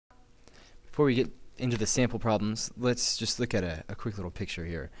before we get into the sample problems, let's just look at a quick little picture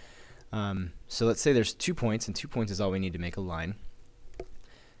here. So let's say there's 2 points, and 2 points is all we need to make a line.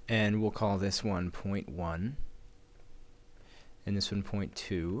 And we'll call this one point 1, and this one point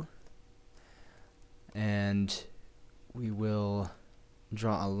 2. And we will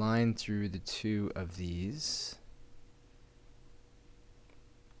draw a line through the two of these.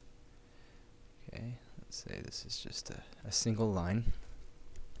 Okay, let's say this is just a single line.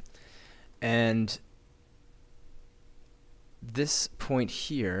 And this point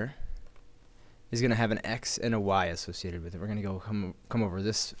here is going to have an x and a y associated with it. We're going to go come over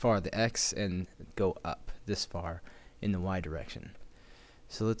this far, the x, and go up this far in the y direction.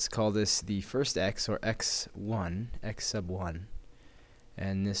 So let's call this the first x, or x1, x sub 1,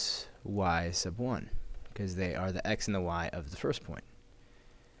 and this y sub 1, because they are the x and the y of the first point.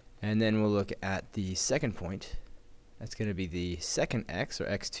 And then we'll look at the second point. That's going to be the second x, or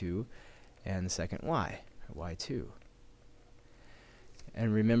x2, and the second y, or y2.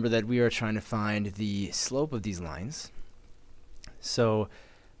 And remember that we are trying to find the slope of these lines. So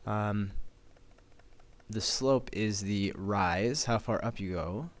the slope is the rise, how far up you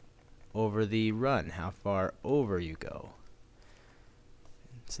go, over the run, how far over you go.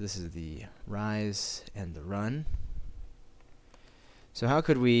 So this is the rise and the run. So how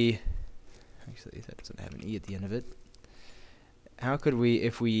could we, actually that doesn't have an e at the end of it, how could we,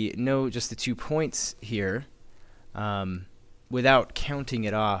 if we know just the 2 points here, without counting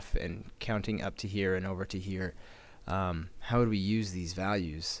it off and counting up to here and over to here, how would we use these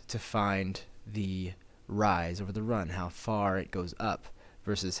values to find the rise over the run, how far it goes up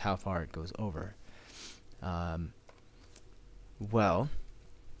versus how far it goes over? Well,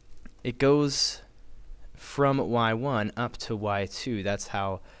 it goes from y1 up to y2. That's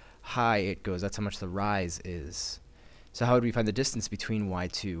how high it goes. That's how much the rise is. So how would we find the distance between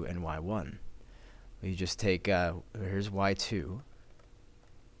y2 and y1? Well, you just take, here's y2,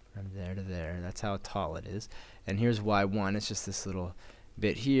 from there to there. That's how tall it is. And here's y1. It's just this little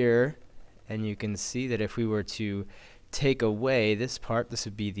bit here. And you can see that if we were to take away this part, this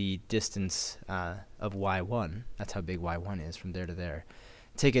would be the distance of y1. That's how big y1 is, from there to there.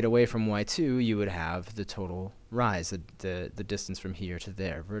 Take it away from y2, you would have the total rise, the distance from here to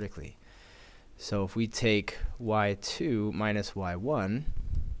there vertically. So if we take y2 minus y1,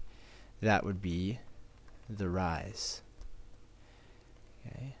 that would be the rise.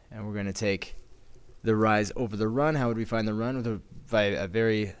 Okay, and we're going to take the rise over the run. How would we find the run? By a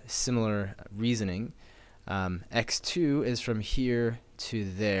very similar reasoning. x2 is from here to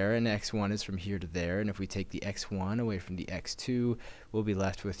there, and x1 is from here to there. And if we take the x1 away from the x2, we'll be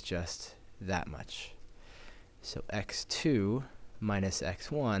left with just that much. So x2 minus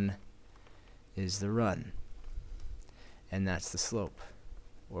x1 is the run. And that's the slope,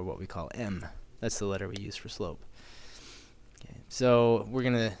 or what we call m. That's the letter we use for slope. Okay, so we're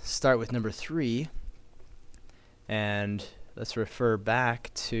going to start with number 3. And let's refer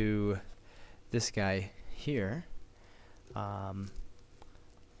back to this guy here.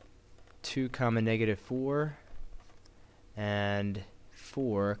 2 comma negative 4 and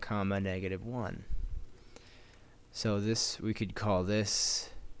 4 comma negative 1. So this, we could call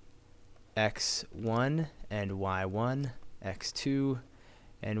this x1 and y1, x2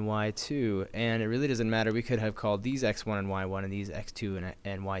 and y2, and it really doesn't matter. We could have called these x1 and y1 and these x2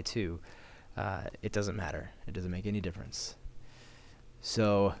 and y2. It doesn't matter. It doesn't make any difference.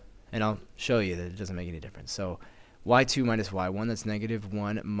 So, and I'll show you that it doesn't make any difference. So y2 minus y1, that's negative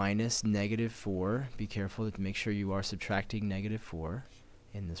 1 minus negative 4. Be careful to make sure you are subtracting negative 4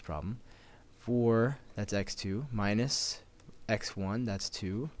 in this problem. 4, that's x2, minus x1, that's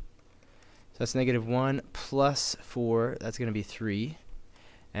 2. So that's negative 1 plus 4, that's going to be 3.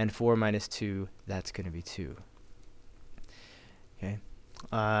 And 4 minus 2, that's going to be 2. Okay.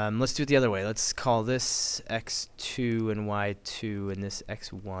 Let's do it the other way. Let's call this x2 and y2 and this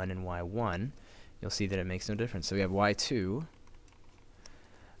x1 and y1. You'll see that it makes no difference. So we have y2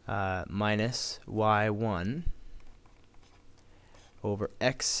 minus y1 over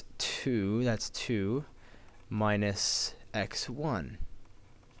x2, that's 2, minus x1.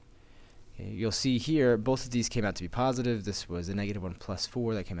 Okay, you'll see here both of these came out to be positive. This was a negative 1 plus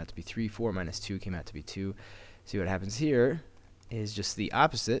 4. That came out to be 3. 4 minus 2 came out to be 2. See what happens here is just the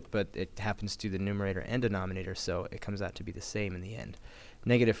opposite, but it happens to the numerator and denominator, so it comes out to be the same in the end.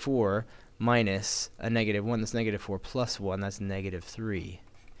 Negative 4 minus a negative 1, that's negative 4 plus 1, that's negative 3.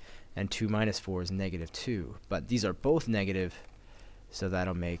 And 2 minus 4 is negative 2. But these are both negative, so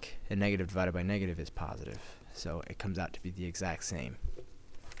that'll make a negative divided by negative is positive. So it comes out to be the exact same.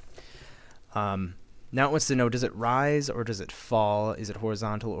 Now it wants to know, does it rise or does it fall? Is it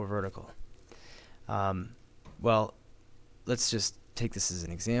horizontal or vertical? Well, let's just take this as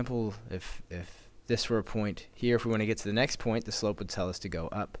an example. If this were a point here, if we want to get to the next point, the slope would tell us to go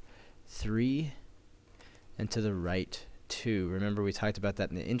up 3 and to the right 2. Remember, we talked about that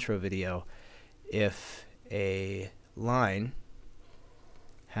in the intro video. If a line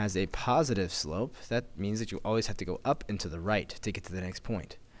has a positive slope, that means that you always have to go up and to the right to get to the next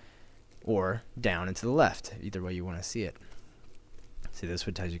point, or down and to the left, either way you want to see it. See, this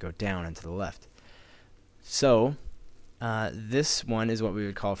would tell you to go down and to the left. So this one is what we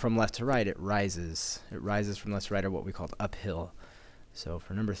would call from left to right. It rises. It rises from left to right, or what we call uphill. So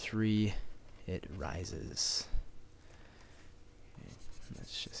for number 3, it rises. Okay,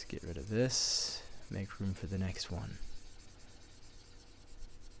 let's just get rid of this, make room for the next one.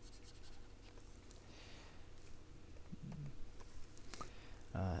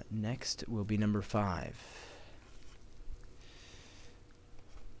 Next will be number 5.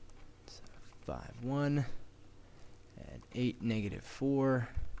 So 5, 1, and 8, negative 4.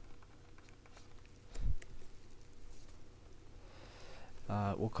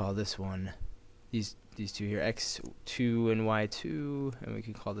 We'll call this one, these two here, x2 and y2, and we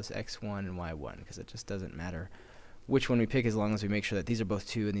can call this x1 and y1, because it just doesn't matter which one we pick as long as we make sure that these are both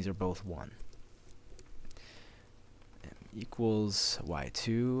 2 and these are both 1. Equals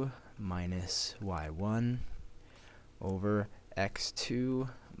y2 minus y1 over x2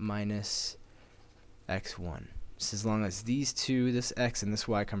 minus x1. Just as long as these two, this x and this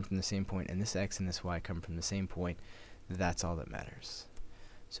y, come from the same point, and this x and this y come from the same point, that's all that matters.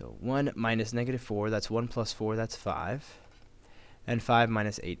 So 1 minus negative 4, that's 1 plus 4, that's 5. And 5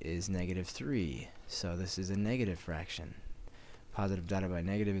 minus 8 is negative 3. So this is a negative fraction. Positive divided by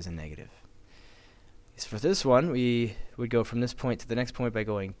negative is a negative. So for this one, we would go from this point to the next point by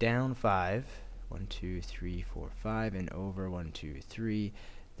going down 5. 1, 2, 3, 4, 5, and over 1, 2, 3.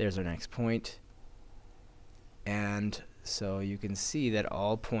 There's our next point. And so you can see that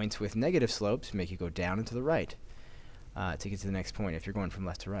all points with negative slopes make you go down and to the right to get to the next point if you're going from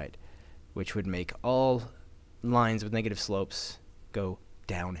left to right, which would make all lines with negative slopes go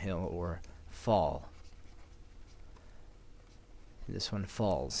downhill or fall. This one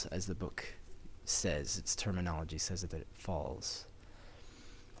falls, as the book says. Its terminology says that it falls.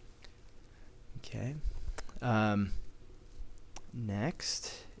 Okay.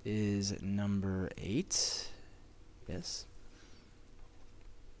 Next is number 8. Yes.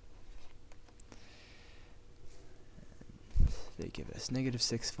 They give us negative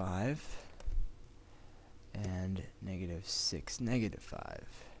 6, 5, and negative 6, negative 5.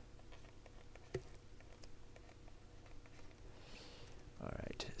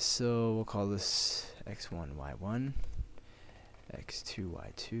 Alright, so we'll call this x1, y1, x2,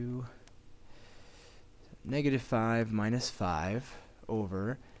 y2. Negative 5 minus 5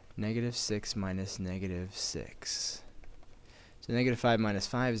 over negative 6 minus negative 6. So negative 5 minus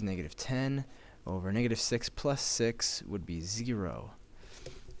 5 is negative 10 over negative 6 plus 6 would be 0.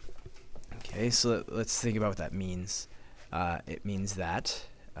 Okay, so let's think about what that means. It means that,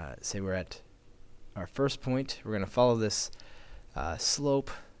 say we're at our first point, we're going to follow this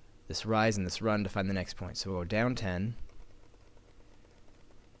slope, this rise and this run to find the next point. So we'll go down 10.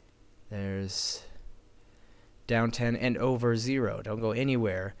 There's down 10 and over 0. Don't go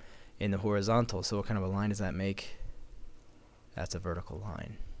anywhere in the horizontal. So what kind of a line does that make? That's a vertical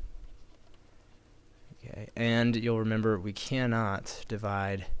line. Okay, and you'll remember we cannot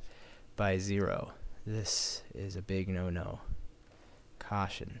divide by 0. This is a big no-no.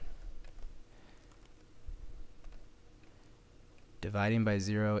 Caution. Dividing by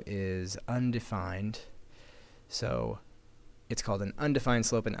 0 is undefined, so it's called an undefined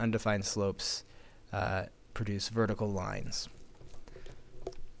slope, and undefined slopes produce vertical lines.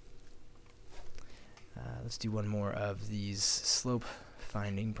 Let's do one more of these slope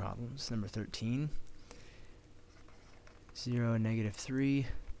finding problems. Number 13. 0, negative 3,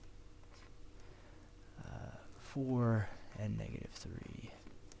 4, and negative 3.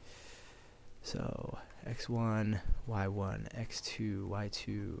 So x1, y1, x2,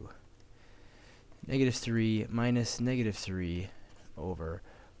 y2, negative 3 minus negative 3 over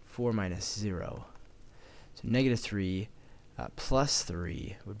 4 minus 0. So negative 3 plus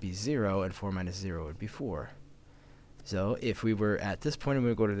 3 would be 0, and 4 minus 0 would be 4. So if we were at this point and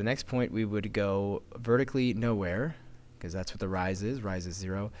we would go to the next point, we would go vertically nowhere, because that's what the rise is. Rise is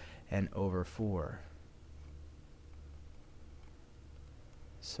 0, and over 4.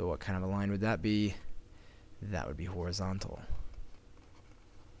 So what kind of a line would that be? That would be horizontal.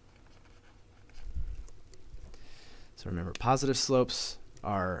 So remember, positive slopes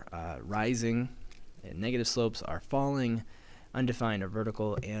are rising, and negative slopes are falling. undefined are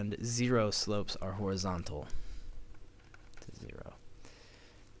vertical, and 0 slopes are horizontal to 0.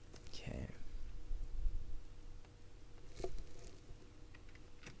 Okay.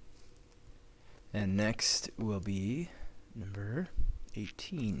 And next will be number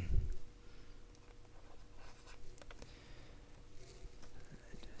 18.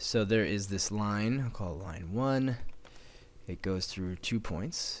 So there is this line, I'll call it line 1. It goes through 2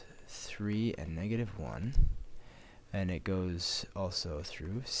 points, 3 and -1. And it goes also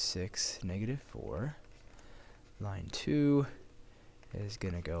through 6, -4. Line 2 is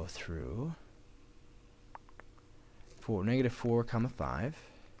going to go through -4, 5.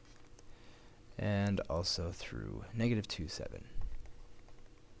 And also through -2, 7.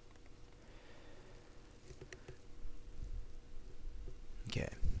 Okay.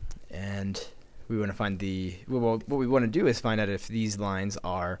 And we want to find well, what we want to do is find out if these lines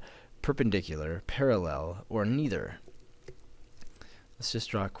are perpendicular, parallel, or neither. Let's just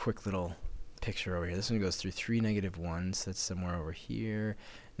draw a quick little picture over here. This one goes through 3, -1, so that's somewhere over here.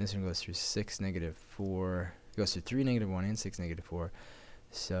 And this one goes through 6, -4. It goes through 3, -1 and 6, -4.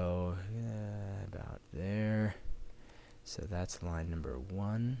 So about there. So that's line number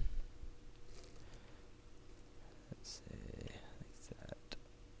 1. Let's say like that.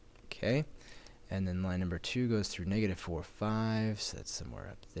 Okay. And then line number 2 goes through -4, 5. So that's somewhere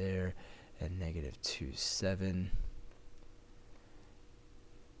up there. And -2, 7.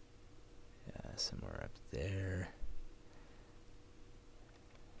 Yeah, somewhere up there.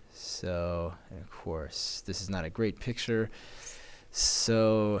 So, and of course, this is not a great picture.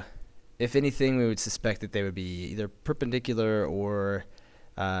 So, if anything, we would suspect that they would be either perpendicular or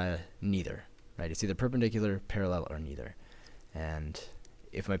neither, right? It's either perpendicular, parallel, or neither. And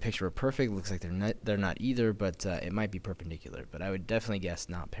if my picture were perfect, it looks like they're not either, but it might be perpendicular. But I would definitely guess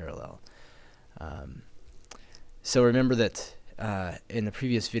not parallel. So remember that in the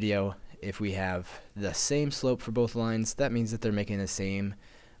previous video, if we have the same slope for both lines, that means that they're making the same,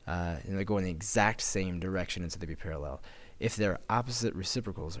 and they're going the exact same direction, and so they'd be parallel. If they're opposite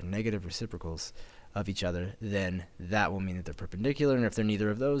reciprocals or negative reciprocals of each other, then that will mean that they're perpendicular, and if they're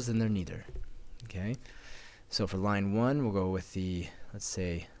neither of those, then they're neither. Okay? So for line 1, we'll go with the, let's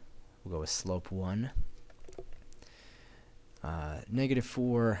say, we'll go with slope 1.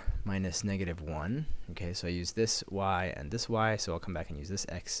 -4 minus -1. Okay, so I use this y and this y, so I'll come back and use this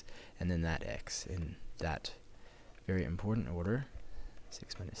x and then that x in that very important order.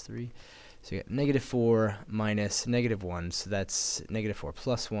 6 minus 3. So you get -4 minus -1, so that's -4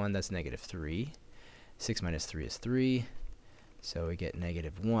 plus 1, that's -3. 6 minus 3 is 3, so we get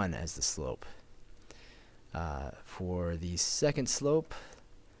 -1 as the slope. For the second slope,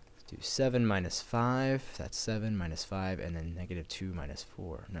 let's do 7 minus 5, that's 7 minus 5, and then -2 minus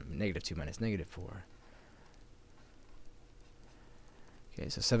 4, no, -2 minus -4. Okay,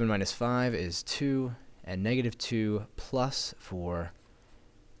 so 7 minus 5 is 2, and -2 plus 4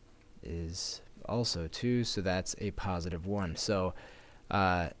 is also 2, so that's a +1. So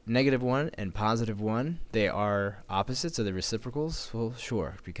 -1 and +1, they are opposites, so they're reciprocals. Well,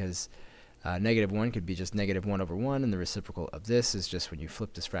 sure, because -1 could be just -1/1, and the reciprocal of this is just when you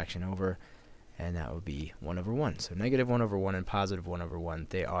flip this fraction over, and that would be 1/1. So -1/1 and +1/1,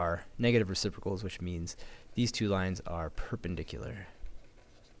 they are negative reciprocals, which means these two lines are perpendicular.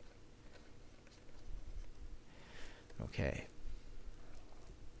 Okay.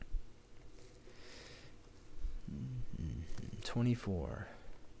 24.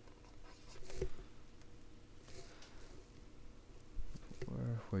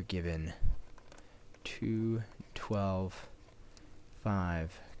 We're given 2, 12,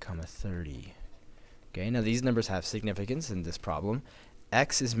 5, 30. Okay, now these numbers have significance in this problem.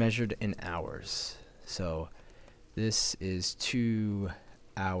 X is measured in hours. So this is 2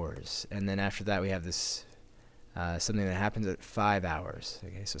 hours. And then after that we have this something that happens at 5 hours.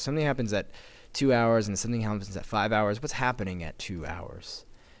 Okay, so something happens at 2 hours and something happens at 5 hours. What's happening at 2 hours?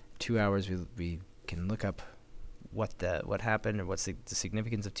 2 hours, we can look up what happened or what's the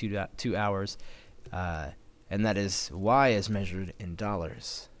significance of 2 hours, and that is y is measured in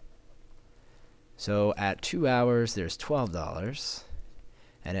dollars. So at 2 hours there's $12,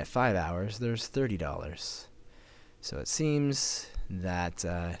 and at 5 hours there's $30. So it seems that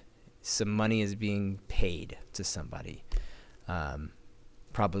some money is being paid to somebody.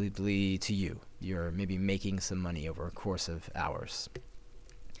 Probably to you. You're maybe making some money over a course of hours.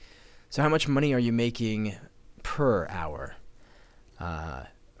 So how much money are you making per hour?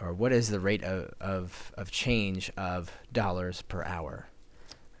 Or what is the rate of change of dollars per hour?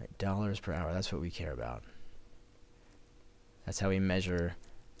 Right, dollars per hour, that's what we care about. That's how we measure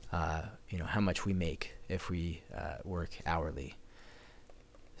how much we make if we work hourly.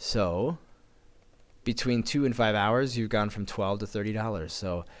 So between 2 and 5 hours, you've gone from $12 to $30.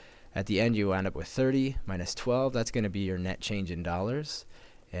 So at the end, you end up with 30 minus 12. That's going to be your net change in dollars.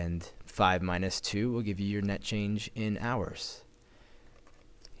 And 5 minus 2 will give you your net change in hours.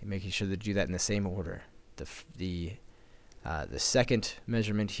 Making sure to do that in the same order. The second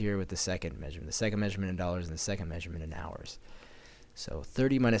measurement here with the second measurement in dollars and the second measurement in hours. So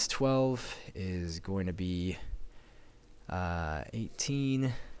 30 minus 12 is going to be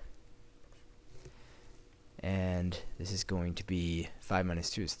 18. And this is going to be 5 minus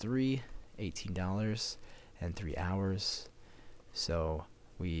 2 is 3, $18 and 3 hours. So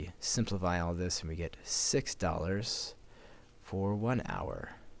we simplify all this and we get $6 for 1 hour.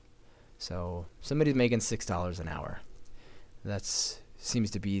 So somebody's making $6 an hour. That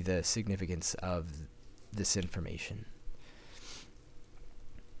seems to be the significance of this information.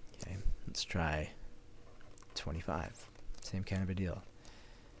 Okay, let's try 25. Same kind of a deal.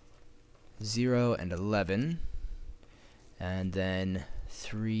 0 and 11, and then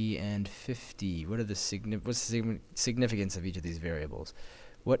 3 and 50. What's the significance of each of these variables?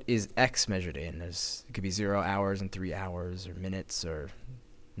 What is x measured in? It could be 0 hours and 3 hours, or minutes, or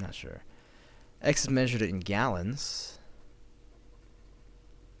I'm not sure. X is measured in gallons.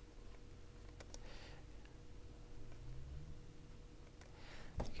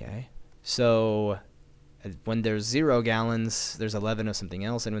 Okay, so when there's 0 gallons, there's 11 of something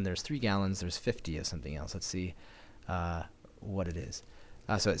else, and when there's 3 gallons, there's 50 of something else. Let's see what it is.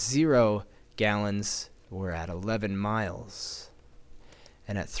 So at 0 gallons, we're at 11 miles.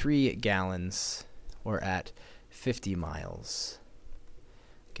 And at 3 gallons, we're at 50 miles.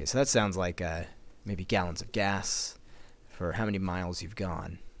 Okay, so that sounds like maybe gallons of gas for how many miles you've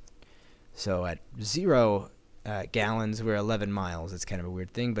gone. So at 0 gallons, we're 11 miles. It's kind of a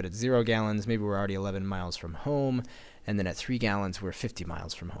weird thing, but at 0 gallons, maybe we're already 11 miles from home, and then at 3 gallons, we're 50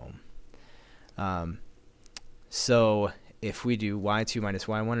 miles from home. So if we do y2 minus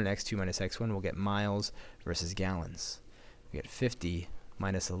y1 and x2 minus x1, we'll get miles versus gallons. We get 50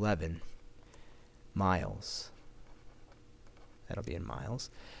 minus 11 miles. That'll be in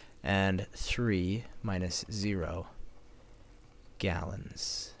miles. And 3 minus 0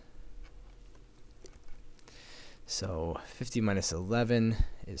 gallons. So 50 minus 11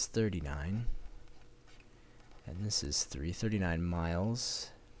 is 39, and this is 39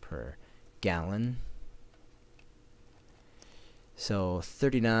 miles per gallon. So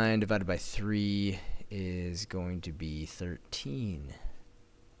 39 divided by 3 is going to be 13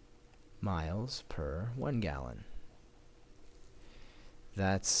 miles per 1 gallon.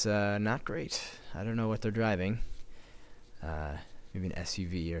 That's not great. I don't know what they're driving. Maybe an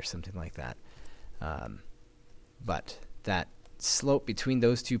SUV or something like that. But that slope between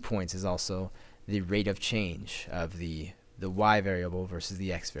those 2 points is also the rate of change of the y variable versus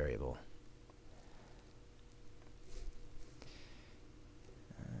the x variable.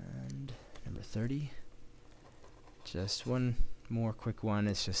 And number 30. Just one more quick one.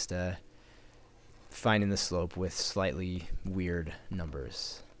 It's just finding the slope with slightly weird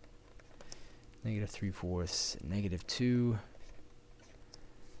numbers. -3/4, -2,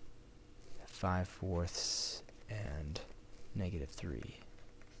 5/4, and -3.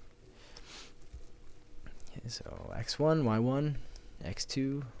 Okay, so x1, y1,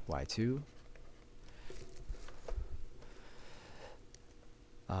 x2, y2.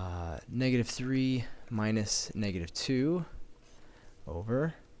 -3 minus -2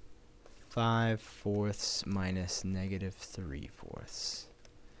 over 5/4 minus -3/4.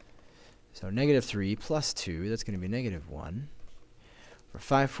 So -3 plus 2, that's going to be -1. For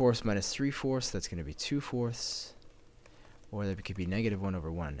 5/4 minus 3/4, that's going to be 2/4. Or that could be -1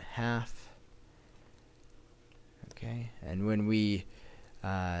 over 1/2. Okay, and when we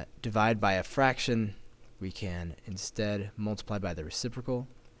divide by a fraction, we can instead multiply by the reciprocal.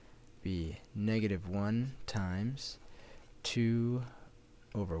 Be -1 times 2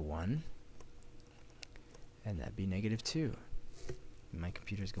 over 1. And that'd be -2. My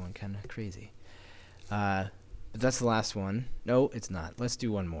computer's going kind of crazy. But that's the last one. No, it's not. Let's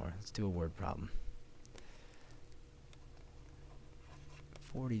do one more. Let's do a word problem.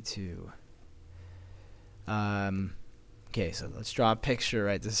 42. Okay, so let's draw a picture,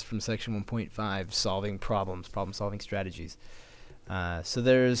 right? This is from section 1.5, solving problems, problem-solving strategies. So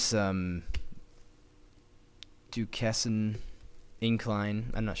there's Duquesne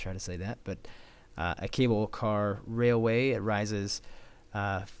Incline. I'm not sure how to say that, but a cable car railway. It rises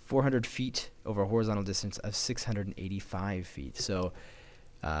 400 feet over a horizontal distance of 685 feet. So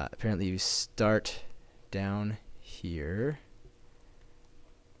apparently you start down here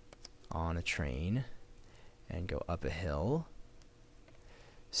on a train and go up a hill.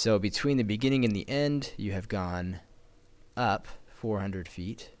 So between the beginning and the end, you have gone up 400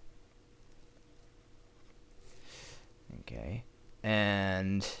 feet. Okay.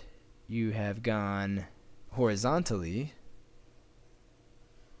 And you have gone horizontally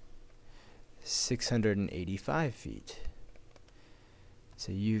 685 feet.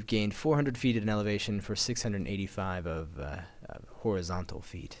 So you've gained 400 feet at an elevation for 685 of horizontal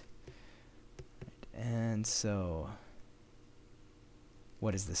feet. Right. And so,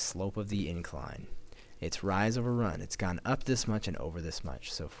 what is the slope of the incline? It's rise over run. It's gone up this much and over this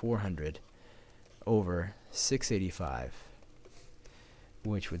much. So 400 over 685,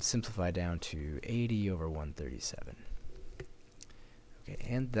 which would simplify down to 80 over 137. Okay,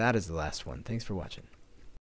 and that is the last one. Thanks for watching.